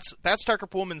NHL. That's Tucker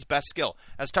Pullman's best skill.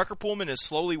 As Tucker Pullman has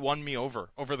slowly won me over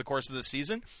the course of the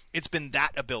season, it's been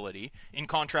that ability, in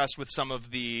contrast with some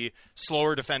of the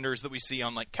slower defenders that we see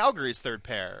on Calgary's third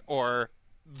pair, or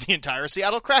the entire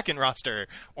Seattle Kraken roster,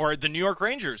 or the New York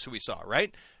Rangers who we saw,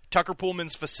 right? Tucker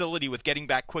Pullman's facility with getting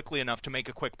back quickly enough to make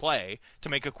a quick play, to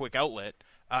make a quick outlet,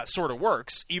 sort of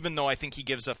works, even though I think he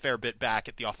gives a fair bit back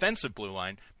at the offensive blue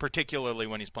line, particularly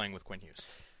when he's playing with Quinn Hughes.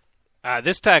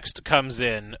 This text comes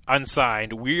in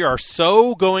unsigned. We are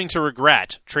so going to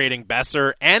regret trading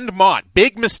Boeser and Mott.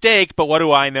 Big mistake, but what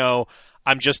do I know?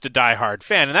 I'm just a diehard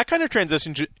fan. And that kind of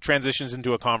transitions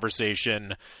into a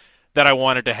conversation that I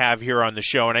wanted to have here on the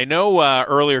show. And I know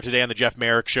earlier today on the Jeff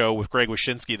Merrick show with Greg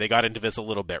Wyshynski, they got into this a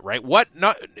little bit, right?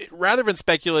 Rather than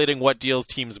speculating what deals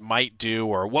teams might do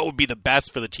or what would be the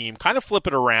best for the team, kind of flip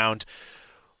it around.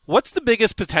 What's the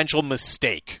biggest potential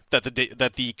mistake that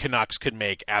the Canucks could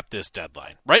make at this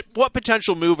deadline, right? What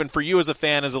potential move, and for you as a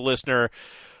fan, as a listener,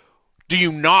 do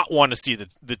you not want to see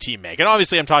the team make? And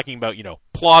obviously I'm talking about,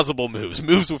 plausible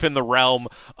moves within the realm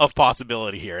of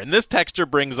possibility here. And this texter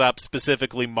brings up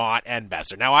specifically Motte and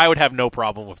Boeser. Now, I would have no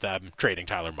problem with them trading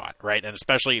Tyler Motte, right? And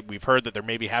especially we've heard that there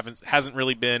maybe hasn't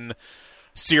really been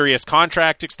serious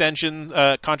contract extension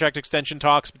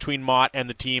talks between Motte and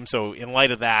the team. So in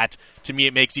light of that, to me,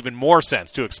 it makes even more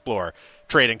sense to explore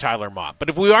trading Tyler Motte. But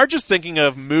if we are just thinking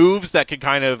of moves that could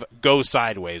kind of go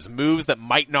sideways, moves that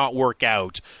might not work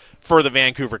out for the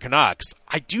Vancouver Canucks,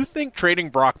 I do think trading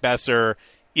Brock Boeser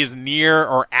is near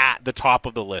or at the top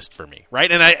of the list for me,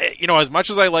 right? And as much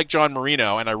as I like John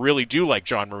Marino, and I really do like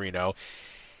John Marino,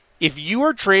 if you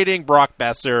are trading Brock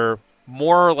Boeser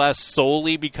more or less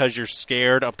solely because you're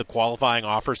scared of the qualifying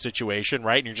offer situation,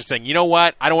 right? And you're just saying, you know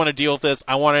what? I don't want to deal with this.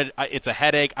 It's a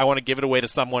headache. I want to give it away to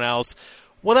someone else.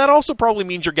 Well, that also probably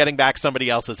means you're getting back somebody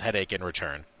else's headache in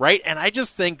return, right? And I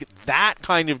just think that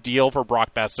kind of deal for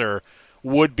Brock Boeser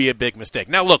would be a big mistake.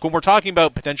 Now, look, when we're talking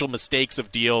about potential mistakes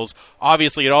of deals,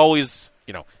 obviously it always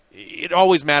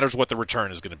matters what the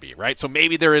return is going to be, right? So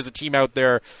maybe there is a team out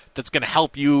there that's going to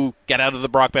help you get out of the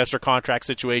Brock Boeser contract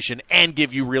situation and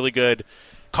give you really good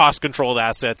cost-controlled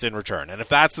assets in return. And if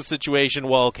that's the situation,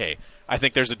 well, okay, I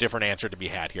think there's a different answer to be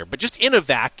had here. But just in a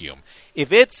vacuum,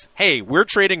 if it's, hey, we're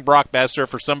trading Brock Boeser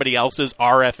for somebody else's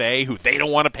RFA who they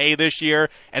don't want to pay this year,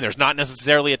 and there's not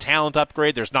necessarily a talent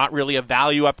upgrade, there's not really a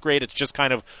value upgrade, it's just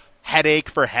kind of headache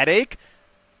for headache,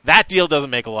 that deal doesn't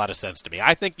make a lot of sense to me.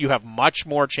 I think you have much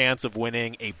more chance of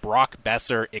winning a Brock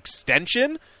Boeser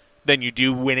extension than you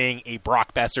do winning a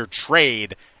Brock Boeser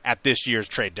trade at this year's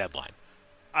trade deadline.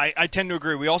 I tend to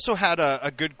agree. We also had a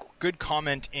good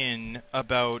comment in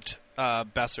about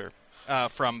Boeser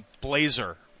from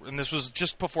Blazer, and this was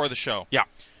just before the show. Yeah.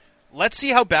 Let's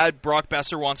see how bad Brock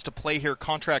Boeser wants to play here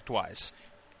contract-wise.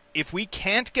 If we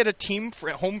can't get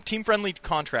a home team-friendly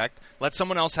contract, let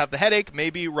someone else have the headache.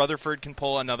 Maybe Rutherford can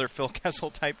pull another Phil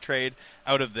Kessel-type trade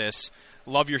out of this.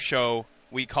 Love your show.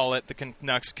 We call it the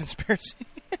Canucks Conspiracy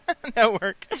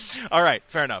Network. All right,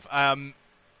 fair enough.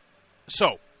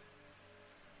 So,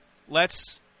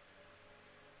 let's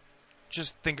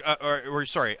just think,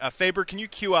 Faber, can you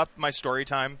cue up my story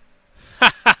time?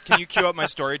 Can you cue up my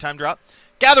story time drop?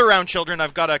 Gather around, children.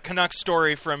 I've got a Canucks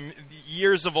story from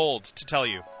years of old to tell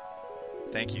you.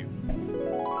 Thank you.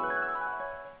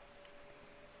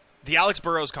 The Alex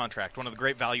Burrows contract, one of the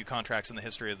great value contracts in the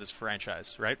history of this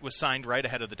franchise, right, was signed right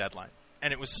ahead of the deadline.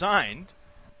 And it was signed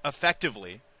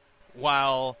effectively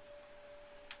while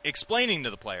explaining to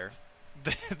the player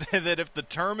that if the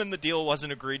term in the deal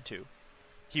wasn't agreed to,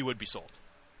 he would be sold,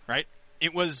 right?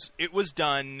 It was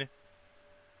done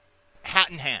hat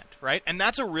in hand, right? And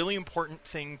that's a really important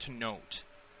thing to note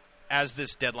as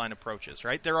this deadline approaches,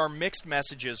 right? There are mixed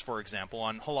messages, for example,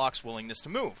 on Halak's willingness to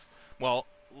move. Well,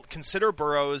 consider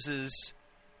Burrows'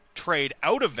 trade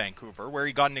out of Vancouver, where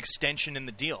he got an extension in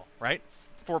the deal, right?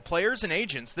 For players and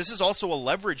agents, this is also a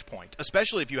leverage point,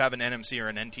 especially if you have an NMC or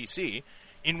an NTC,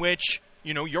 in which,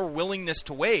 your willingness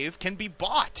to waive can be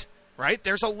bought, right?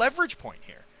 There's a leverage point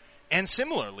here. And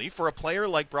similarly, for a player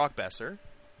like Brock Boeser,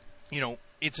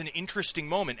 it's an interesting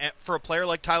moment. And for a player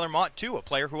like Tyler Motte, too, a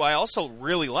player who I also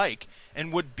really like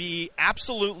and would be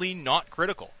absolutely not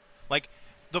critical. Like,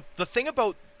 the thing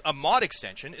about a Motte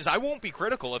extension is I won't be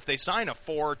critical if they sign a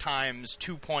 4 times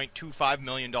 $2.25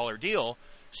 million deal,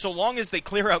 so long as they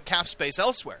clear out cap space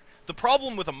elsewhere. The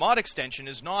problem with a Motte extension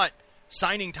is not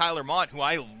signing Tyler Motte, who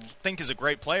I think is a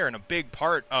great player and a big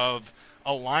part of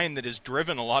a line that has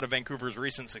driven a lot of Vancouver's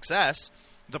recent success.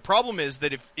 The problem is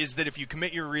that if you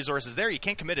commit your resources there, you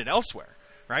can't commit it elsewhere,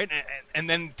 right? And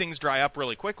then things dry up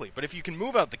really quickly. But if you can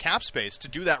move out the cap space to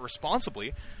do that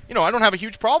responsibly, I don't have a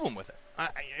huge problem with it.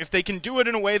 If they can do it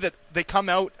in a way that they come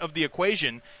out of the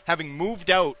equation having moved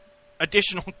out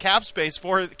additional cap space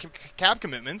for cap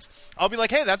commitments, I'll be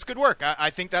like, hey, that's good work. I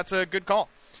think that's a good call.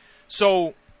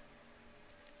 So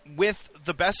with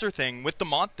the Boeser thing, with the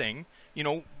Motte thing,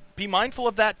 be mindful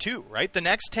of that too, right? The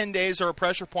next 10 days are a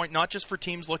pressure point, not just for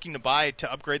teams looking to buy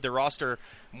to upgrade their roster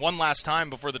one last time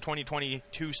before the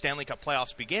 2022 Stanley Cup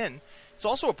playoffs begin. It's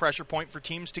also a pressure point for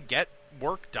teams to get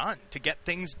work done, to get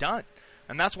things done.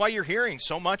 And that's why you're hearing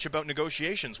so much about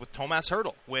negotiations with Tomas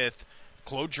Hertl, with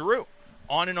Claude Giroux,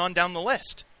 on and on down the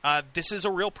list. this is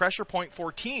a real pressure point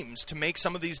for teams to make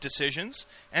some of these decisions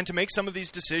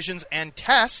and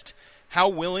test how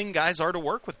willing guys are to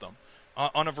work with them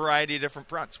on a variety of different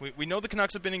fronts. We know the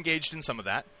Canucks have been engaged in some of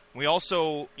that. We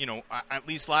also, at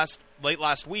least late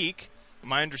last week,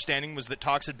 my understanding was that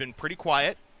talks had been pretty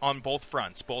quiet on both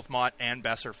fronts, both Motte and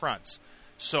Boeser fronts.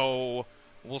 So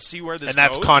we'll see where this goes. And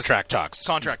that's contract talks.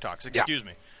 Contract talks, excuse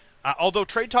me. Although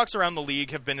trade talks around the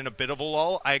league have been in a bit of a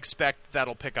lull, I expect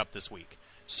that'll pick up this week.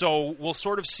 So we'll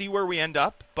sort of see where we end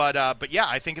up. But yeah,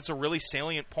 I think it's a really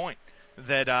salient point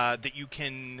that you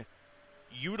can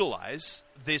utilize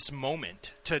this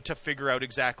moment to figure out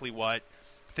exactly what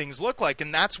things look like.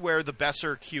 And that's where the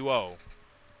Boeser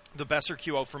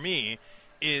QO for me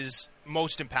is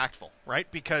most impactful, right?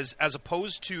 Because as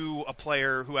opposed to a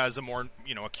player who has a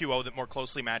QO that more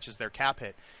closely matches their cap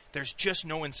hit, there's just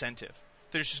no incentive.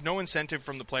 There's just no incentive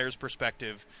from the player's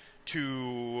perspective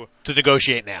to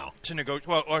negotiate now.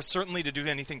 Or certainly to do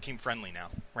anything team friendly now,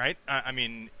 right? I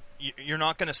mean, you're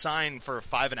not going to sign for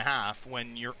 5.5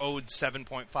 when you're owed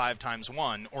 7.5 times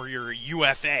 1, or you're a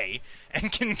UFA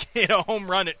and can hit a home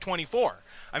run at 24.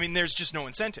 I mean, there's just no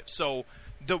incentive. So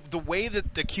the way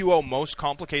that the QO most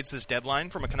complicates this deadline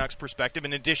from a Canucks perspective,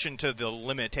 in addition to the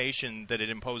limitation that it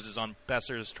imposes on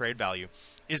Boeser's trade value,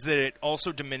 is that it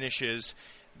also diminishes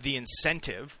the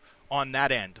incentive on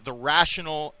that end, the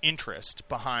rational interest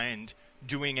behind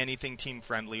doing anything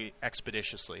team-friendly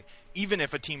expeditiously, even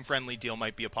if a team-friendly deal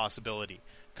might be a possibility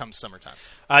come summertime.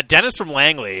 Dennis from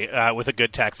Langley, with a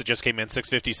good text that just came in,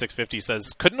 650,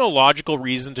 says, couldn't a logical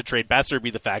reason to trade Boeser be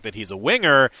the fact that he's a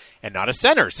winger and not a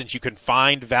center, since you can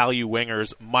find value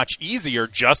wingers much easier?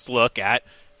 Just look at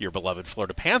your beloved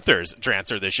Florida Panthers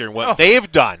transfer this year and what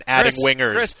they've done, adding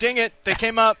wingers. Chris, ding it. They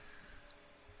came up.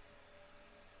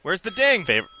 Where's the ding?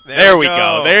 There we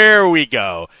go. There we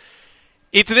go.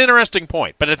 It's an interesting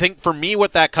point, but I think for me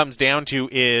what that comes down to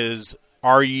is,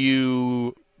 are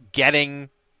you getting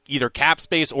either cap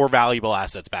space or valuable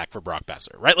assets back for Brock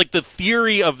Boeser, right? Like the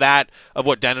theory of that, of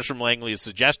what Dennis from Langley is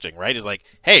suggesting, right, is like,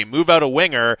 hey, move out a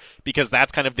winger because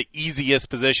that's kind of the easiest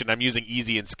position. I'm using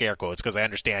easy in scare quotes because I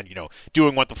understand,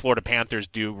 doing what the Florida Panthers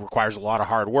do requires a lot of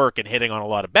hard work and hitting on a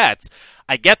lot of bets.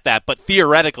 I get that, but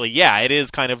theoretically, yeah, it is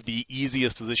kind of the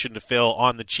easiest position to fill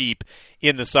on the cheap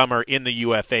in the summer in the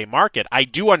UFA market. I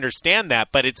do understand that,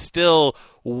 but it's still,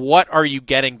 what are you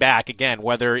getting back, again,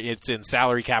 whether it's in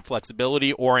salary cap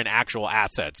flexibility or in actual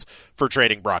assets for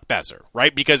trading Brock Boeser,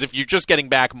 right? Because if you're just getting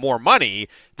back more money,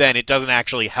 then it doesn't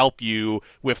actually help you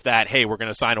with that, hey, we're going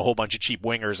to sign a whole bunch of cheap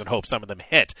wingers and hope some of them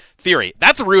hit theory.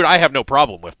 That's a route I have no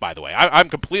problem with, by the way. I'm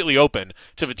completely open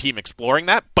to the team exploring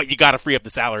that, but you got to free up the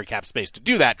salary cap space to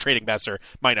do that. Trading Boeser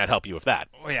might not help you with that.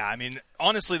 Well, yeah, I mean,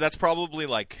 honestly, that's probably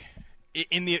like,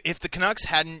 if the Canucks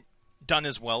hadn't done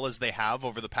as well as they have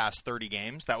over the past 30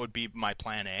 games, that would be my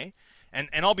plan A. And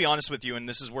I'll be honest with you, and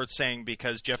this is worth saying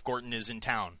because Jeff Gorton is in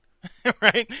town,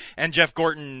 right? And Jeff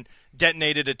Gorton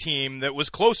detonated a team that was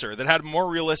closer, that had a more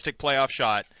realistic playoff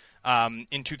shot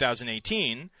in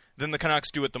 2018 than the Canucks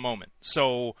do at the moment.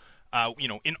 So,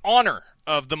 in honor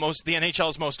of the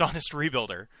NHL's most honest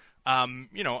rebuilder,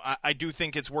 I do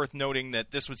think it's worth noting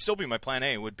that this would still be my plan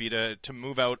A, would be to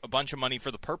move out a bunch of money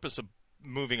for the purpose of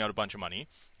moving out a bunch of money,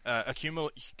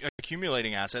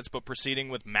 accumulating assets, but proceeding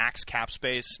with max cap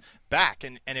space back.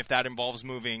 And if that involves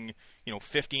moving,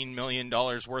 $15 million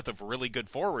worth of really good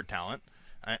forward talent,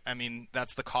 I mean,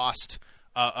 that's the cost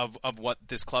of what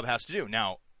this club has to do.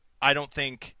 Now, I don't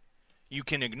think you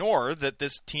can ignore that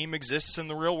this team exists in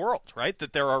the real world, right?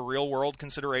 That there are real world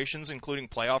considerations, including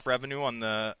playoff revenue on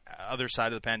the other side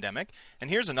of the pandemic.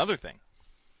 And here's another thing.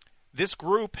 This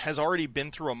group has already been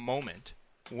through a moment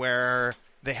where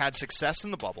they had success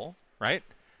in the bubble, right?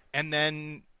 And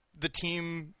then the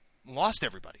team lost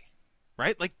everybody,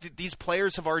 right? Like these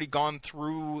players have already gone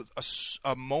through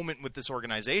a moment with this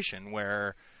organization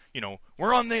where,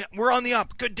 we're on the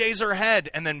up, good days are ahead,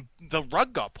 and then the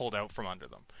rug got pulled out from under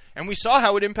them. And we saw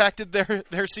how it impacted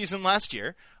their season last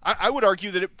year. I would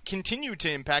argue that it continued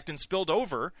to impact and spilled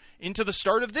over into the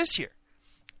start of this year.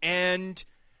 And,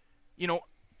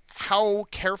 how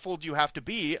careful do you have to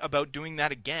be about doing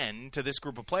that again to this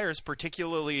group of players,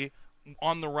 particularly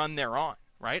on the run they're on,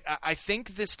 right? I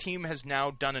think this team has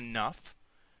now done enough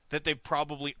that they've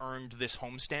probably earned this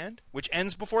homestand, which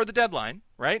ends before the deadline,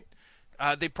 right?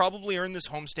 They probably earned this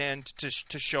homestand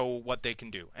to show what they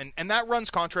can do. And that runs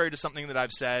contrary to something that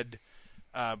I've said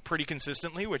pretty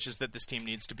consistently, which is that this team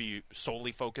needs to be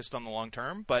solely focused on the long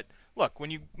term. But look,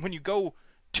 when you go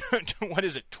to what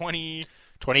is it,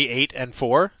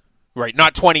 28-4? Right,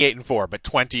 not 28-4, but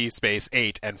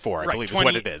 20-8-4, I believe 20, is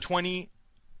what it is.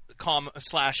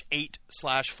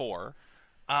 20/8/4.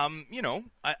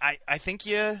 I think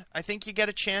you get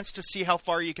a chance to see how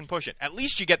far you can push it. At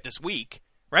least you get this week,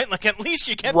 right? Like at least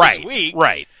you get this week,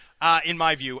 right? In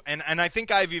my view, and I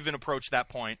think I've even approached that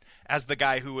point as the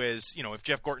guy who is, if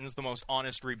Jeff Gorton's the most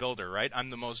honest rebuilder, right? I'm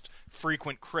the most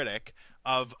frequent critic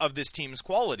of this team's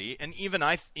quality, and even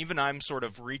I'm sort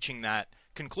of reaching that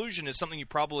conclusion is something you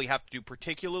probably have to do,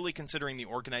 particularly considering the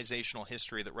organizational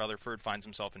history that Rutherford finds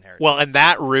himself inheriting. Well, and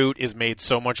that route is made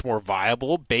so much more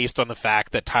viable based on the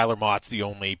fact that Tyler Mott's the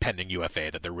only pending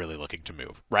UFA that they're really looking to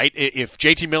move, right? If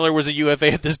JT Miller was a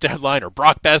UFA at this deadline, or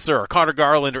Brock Besser, or Connor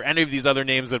Garland, or any of these other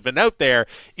names that have been out there,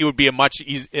 it would be a much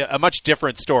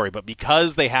different story. But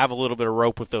because they have a little bit of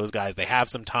rope with those guys, they have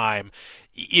some time,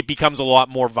 it becomes a lot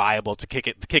more viable to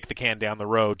kick the can down the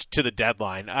road to the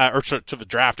deadline, or to the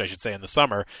draft, I should say, in the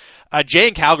summer. Jay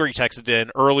in Calgary texted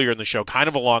in earlier in the show, kind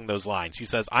of along those lines. He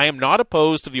says, I am not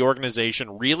opposed to the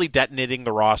organization really detonating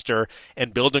the roster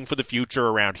and building for the future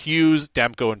around Hughes,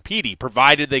 Demko, and Petey,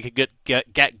 provided they could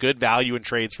get good value in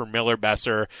trades for Miller,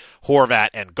 Besser, Horvat,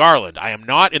 and Garland. I am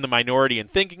not in the minority in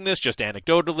thinking this, just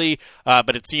anecdotally,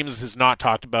 but it seems this is not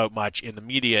talked about much in the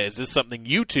media. Is this something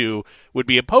you two would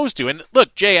be opposed to? And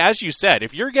look, Jay, as you said,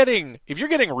 if you're getting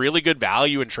really good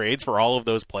value in trades for all of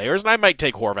those players, and I might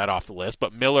take Horvat off the list,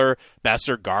 but Miller,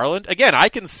 Besser, Garland, again, I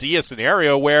can see a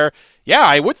scenario where, yeah,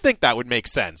 I would think that would make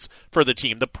sense for the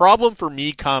team. The problem for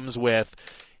me comes with,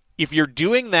 if you're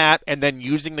doing that and then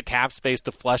using the cap space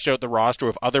to flesh out the roster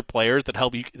with other players that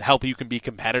help you can be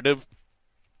competitive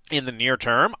in the near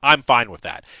term, I'm fine with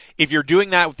that. If you're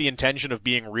doing that with the intention of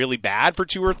being really bad for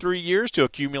 2 or 3 years to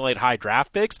accumulate high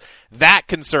draft picks, that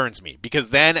concerns me,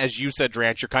 because then, as you said,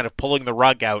 Drance, you're kind of pulling the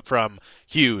rug out from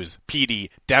Hughes,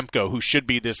 Petey, Demko, who should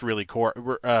be this really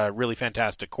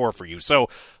fantastic core for you. So,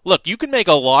 look, you can make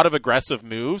a lot of aggressive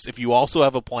moves if you also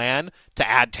have a plan to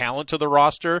add talent to the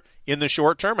roster in the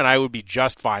short term, and I would be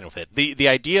just fine with it. The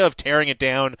idea of tearing it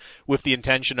down with the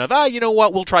intention of, you know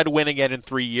what, we'll try to win again in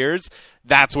 3 years,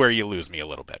 that's where you lose me a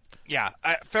little bit. Yeah,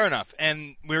 fair enough.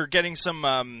 And we're getting so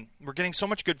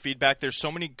much good feedback. There's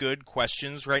so many good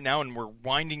questions right now, and we're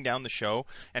winding down the show.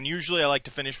 And usually I like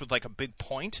to finish with like a big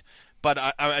point, but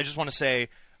I just want to say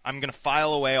I'm going to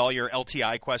file away all your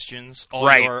LTI questions,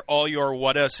 all your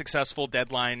what a successful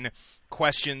deadline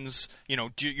questions.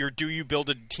 Do you build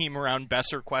a team around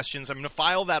Besser questions? I'm going to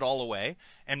file that all away,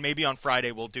 and maybe on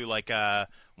Friday we'll do like a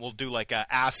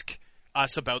ask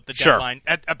us about the deadline,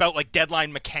 about like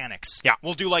deadline mechanics. Yeah.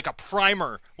 We'll do like a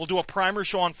primer. We'll do a primer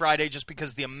show on Friday, just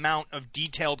because the amount of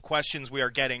detailed questions we are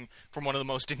getting from one of the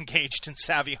most engaged and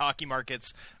savvy hockey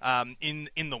markets in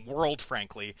the world,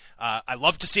 frankly. I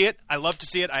love to see it.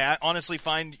 I honestly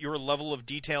find your level of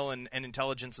detail and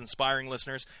intelligence inspiring,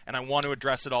 listeners, and I want to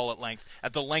address it all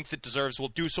at the length it deserves. We'll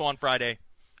do so on Friday.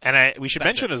 And we should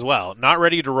mention as well, not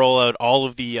ready to roll out all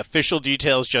of the official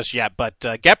details just yet, but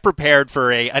get prepared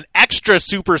for an extra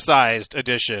supersized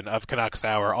edition of Canucks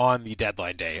Hour on the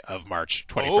deadline day of March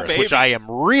 21st, which I am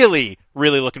really,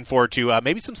 really looking forward to.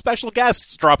 Maybe some special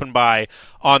guests dropping by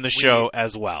on the show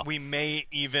as well. We may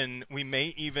even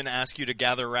ask you to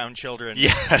gather around children.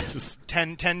 Yes.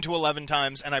 10 to 11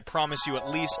 times, and I promise you at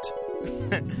least...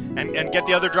 and get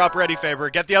the other drop ready,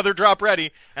 Faber. Get the other drop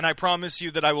ready, and I promise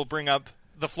you that I will bring up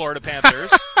the Florida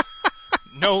Panthers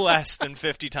no less than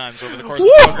 50 times over the course of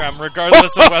the program,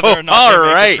 regardless of whether or not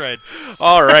they make a trade.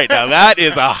 All right. Now that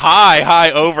is a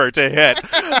high over to hit.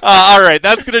 All right.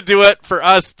 That's going to do it for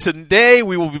us today.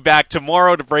 We will be back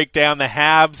tomorrow to break down the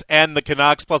Habs and the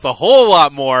Canucks, plus a whole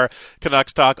lot more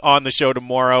Canucks talk on the show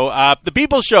tomorrow. The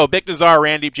People's Show, Bick Nazar,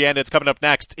 Randeep Janda. It's coming up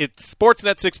next. It's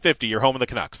Sportsnet 650, your home of the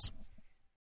Canucks.